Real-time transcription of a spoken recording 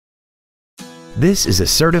This is a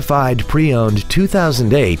certified pre-owned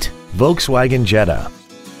 2008 Volkswagen Jetta.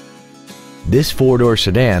 This four-door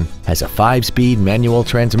sedan has a 5-speed manual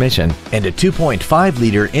transmission and a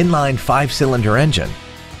 2.5-liter inline 5-cylinder engine.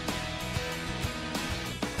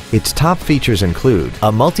 Its top features include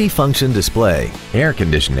a multi-function display, air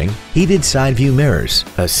conditioning, heated side view mirrors,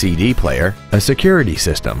 a CD player, a security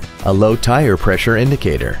system, a low tire pressure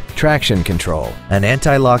indicator, traction control, an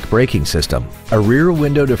anti-lock braking system, a rear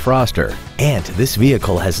window defroster, and this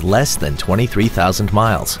vehicle has less than 23,000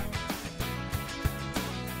 miles.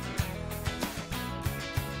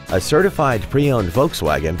 A certified pre-owned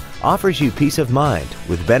Volkswagen offers you peace of mind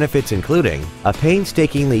with benefits including a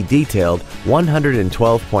painstakingly detailed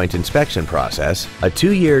 112-point inspection process, a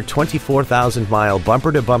 2-year 24,000-mile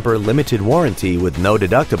bumper-to-bumper limited warranty with no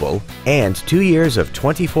deductible, and 2 years of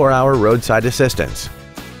 24-hour roadside assistance.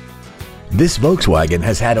 This Volkswagen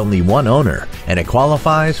has had only one owner and it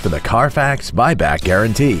qualifies for the Carfax buyback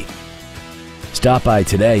guarantee. Stop by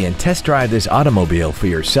today and test drive this automobile for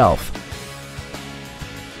yourself.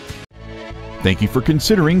 Thank you for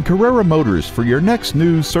considering Carrera Motors for your next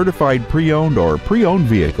new certified pre-owned or pre-owned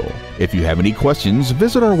vehicle. If you have any questions,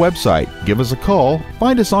 visit our website, give us a call,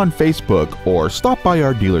 find us on Facebook, or stop by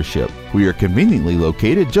our dealership. We are conveniently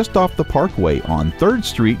located just off the Parkway on 3rd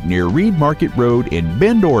Street near Reed Market Road in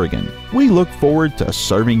Bend, Oregon. We look forward to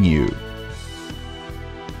serving you.